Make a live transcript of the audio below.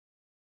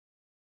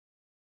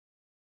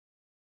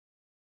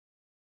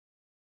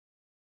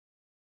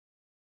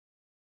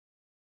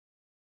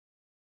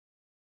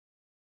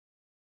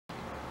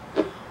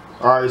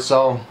Alright,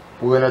 so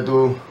we're gonna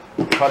do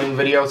a cutting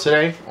video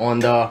today on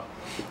the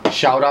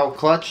Shoutout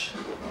clutch.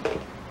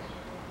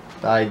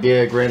 The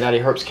idea Granddaddy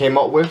Herps came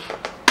up with.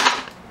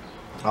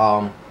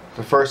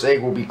 The first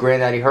egg will be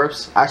Granddaddy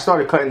Herps. I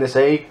started cutting this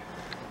egg,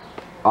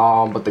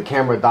 but the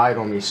camera died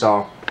on me,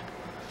 so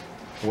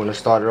I'm gonna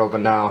start it over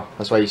now.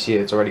 That's why you see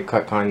it's already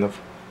cut, kind of.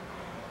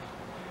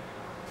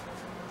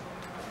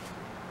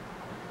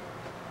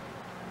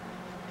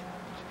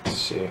 Let's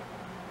see.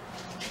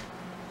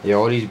 Yeah,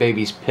 all these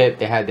babies pipped.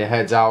 They had their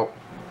heads out.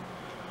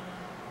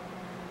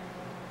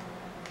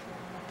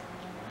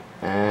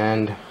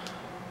 And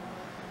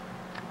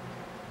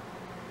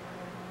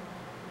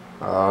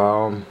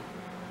I'm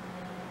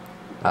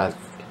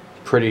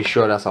pretty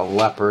sure that's a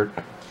leopard.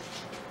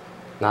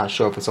 Not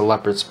sure if it's a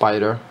leopard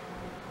spider,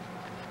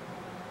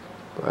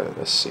 but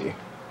let's see.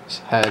 His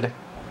head.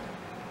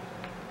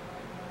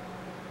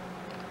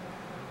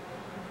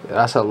 Yeah,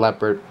 that's a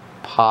leopard,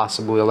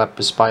 possibly a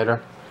leopard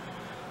spider.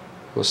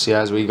 We'll see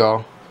as we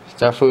go. It's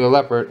definitely a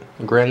leopard.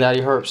 Granddaddy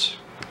Herps.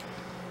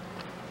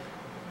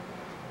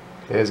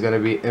 Here's gonna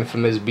be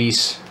infamous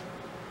beast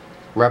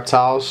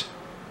reptiles.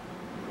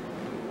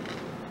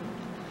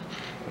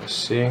 Let's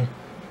see.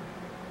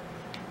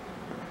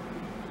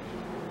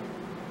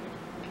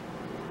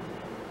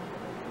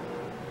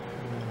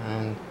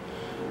 And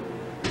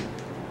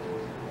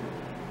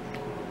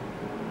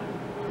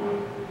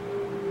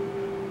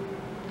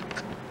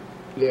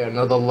yeah,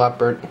 another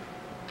leopard.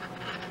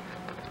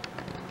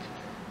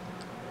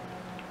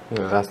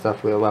 Yeah, that's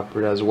definitely a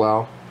leopard as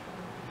well.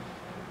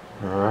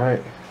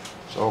 Alright.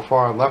 So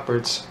far,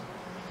 leopards.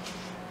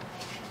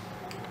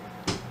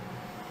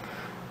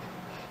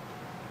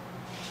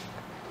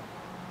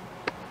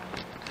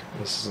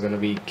 This is going to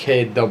be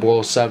Kid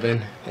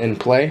 007 in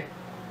play.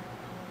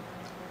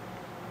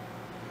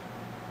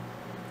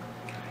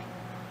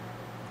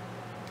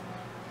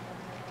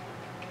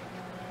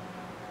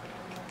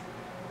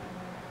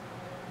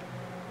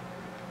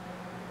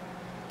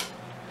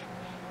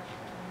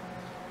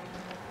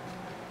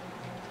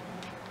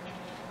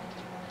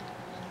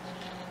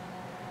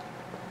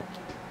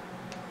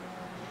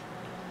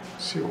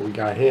 See what we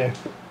got here.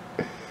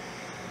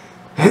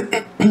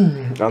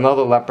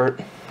 Another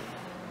leopard.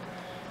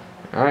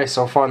 Alright,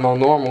 so far no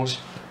normals.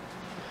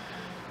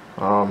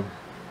 Yeah,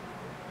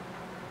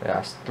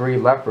 it's 3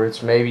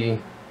 leopards.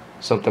 Maybe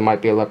something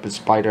might be a leopard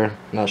spider,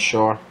 not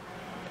sure.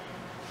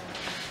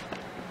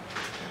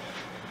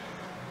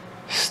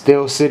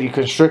 Steel City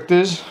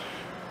constrictors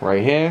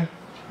right here.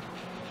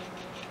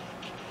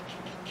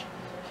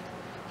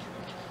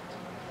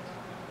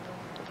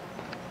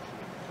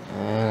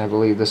 I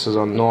believe this is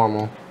a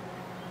normal.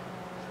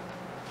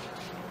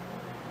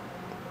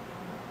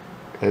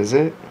 Is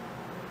it?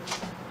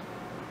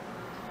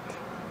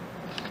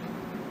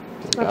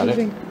 Stop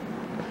moving.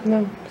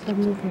 No, stop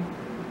moving.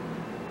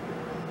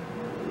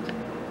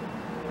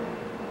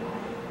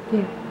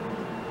 Yeah.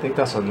 I think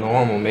that's a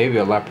normal, maybe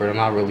a leopard. I'm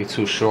not really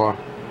too sure.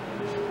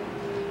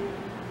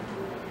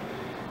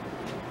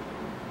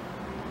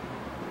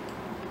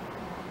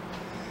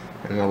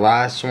 And the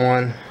last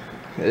one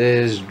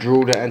is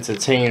Drew the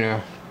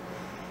Entertainer.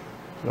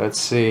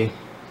 Let's see.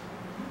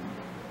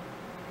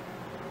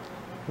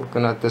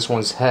 Looking at this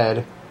one's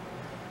head,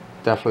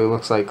 definitely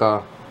looks like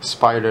a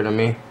spider to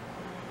me.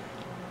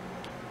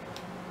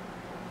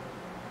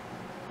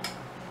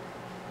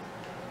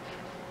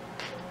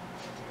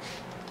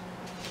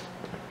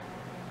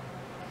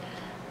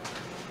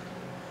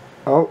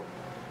 Oh,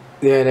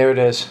 yeah, there it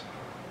is.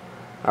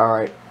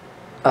 Alright,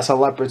 that's a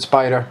leopard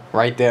spider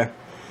right there.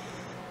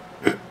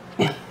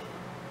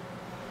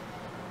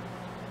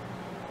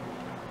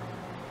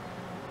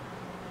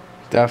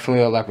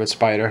 Definitely a leopard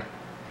spider.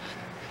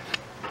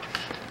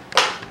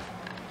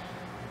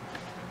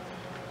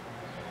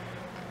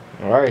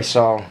 Alright,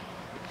 so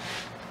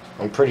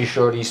I'm pretty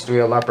sure these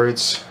 3 are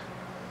leopards.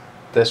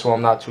 This one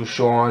I'm not too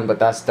sure on, but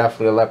that's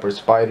definitely a leopard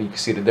spider. You can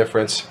see the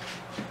difference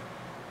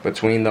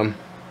between them.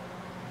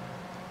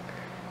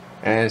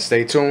 And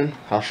stay tuned.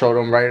 I'll show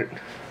them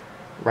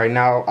right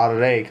now out of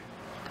the egg.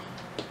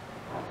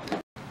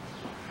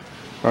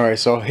 Alright,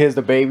 so here's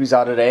the babies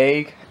out of the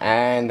egg,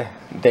 and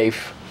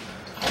they've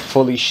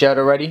fully shed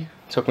already.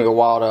 Took me a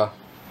while to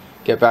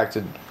get back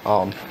to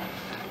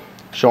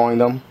showing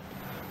them,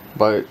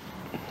 but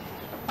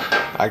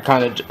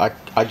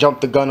I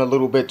jumped the gun a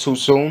little bit too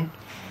soon.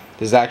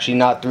 There's actually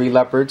not 3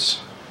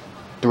 leopards,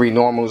 3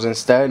 normals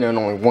instead, and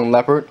only 1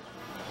 leopard.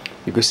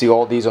 You can see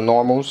all these are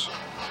normals.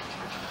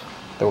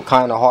 They were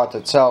kind of hard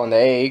to tell in the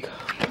egg,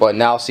 but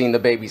now seeing the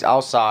babies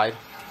outside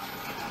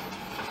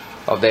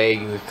of the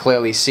egg, you can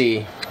clearly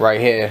see right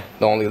here,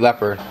 the only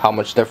leopard, how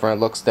much different it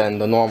looks than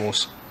the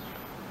normals.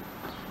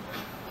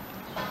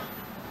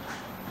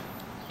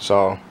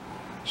 So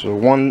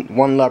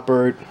one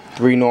leopard,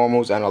 3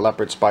 normals, and a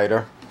leopard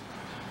spider.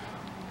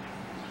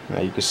 Now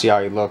you can see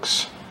how he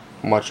looks,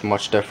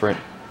 much different.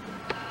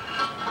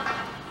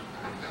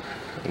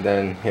 And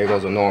then here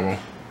goes a normal.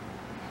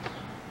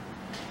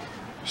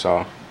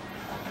 So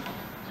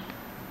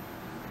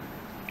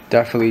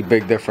definitely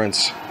big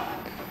difference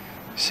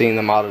Seeing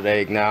them out of the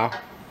egg now.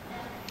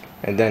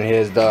 And then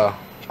here's the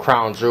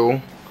crown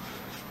jewel,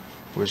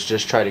 which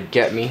just tried to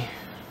get me.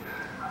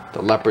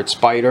 The leopard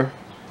spider.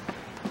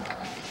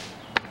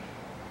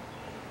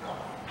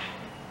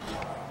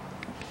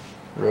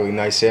 Really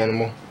nice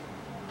animal.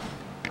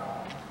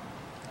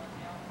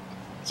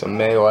 It's a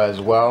male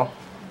as well.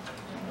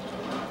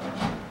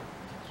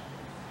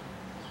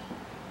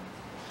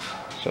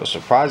 So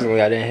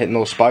surprisingly, I didn't hit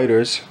no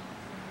spiders.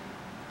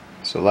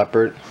 It's a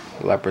leopard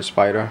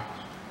spider.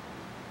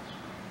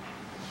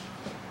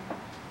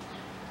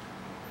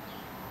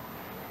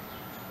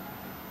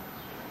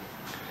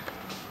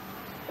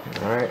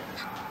 Alright.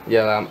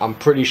 Yeah, I'm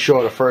pretty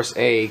sure the first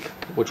egg,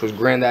 which was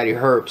Granddaddy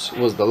Herp's,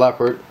 was the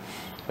leopard.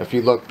 If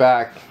you look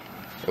back,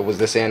 it was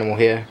this animal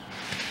here.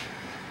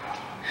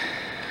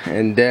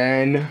 And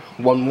then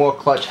one more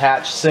clutch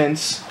hatch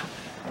since,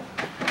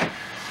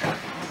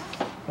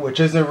 which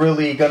isn't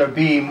really gonna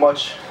be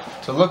much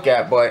to look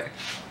at, but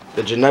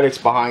the genetics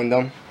behind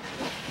them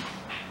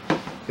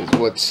is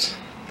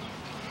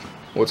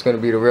what's gonna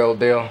be the real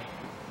deal.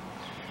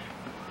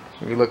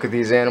 If you look at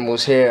these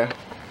animals here,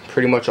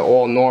 pretty much are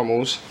all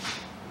normals,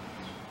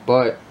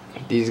 but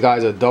these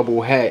guys are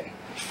double het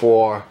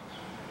for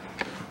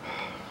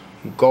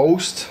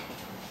Ghost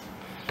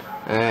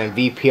and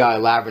VPI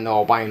Lavender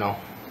Albino.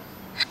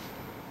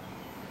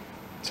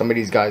 Some of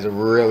these guys are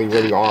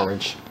really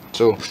orange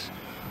too.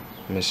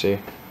 Let me see.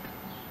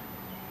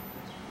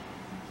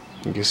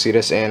 You can see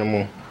this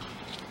animal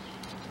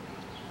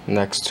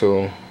next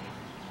to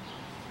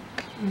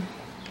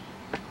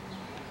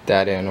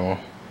that animal.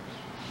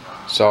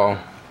 So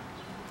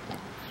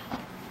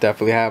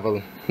definitely have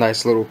a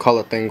nice little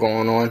color thing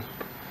going on.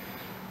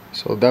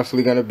 So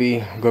definitely gonna be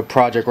a good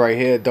project right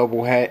here.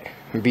 Double het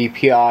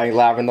VPI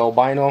Lavender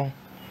Albino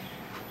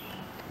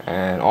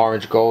and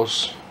Orange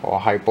Ghost or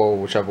Hypo,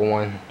 whichever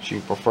one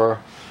you prefer.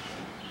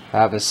 I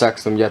haven't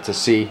sexed them yet to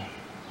see,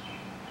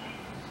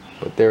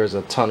 but there is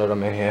a ton of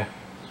them in here.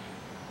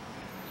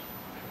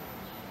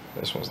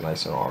 This one's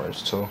nice and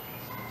orange too.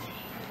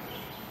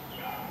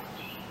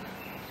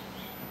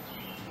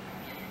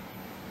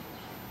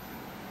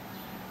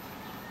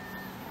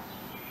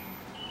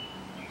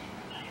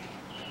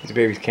 These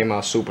babies came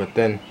out super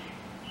thin.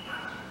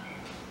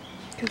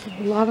 There's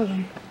a lot of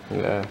them.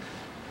 Yeah.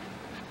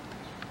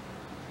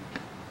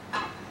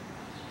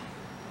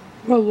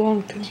 Real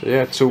long too. So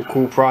yeah, 2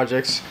 cool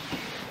projects.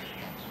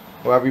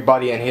 Well,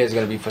 everybody in here is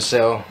gonna be for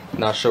sale.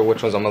 Not sure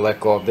which ones I'm gonna let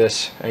go of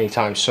this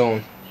anytime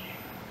soon.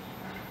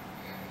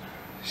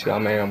 See how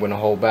many I'm gonna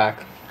hold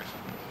back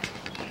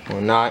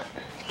or not.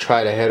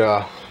 Try to hit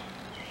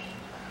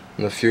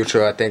in the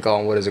future. I think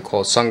on what is it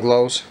called,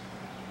 Sunglows.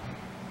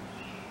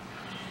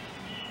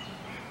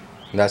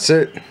 And that's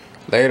it.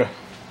 Later.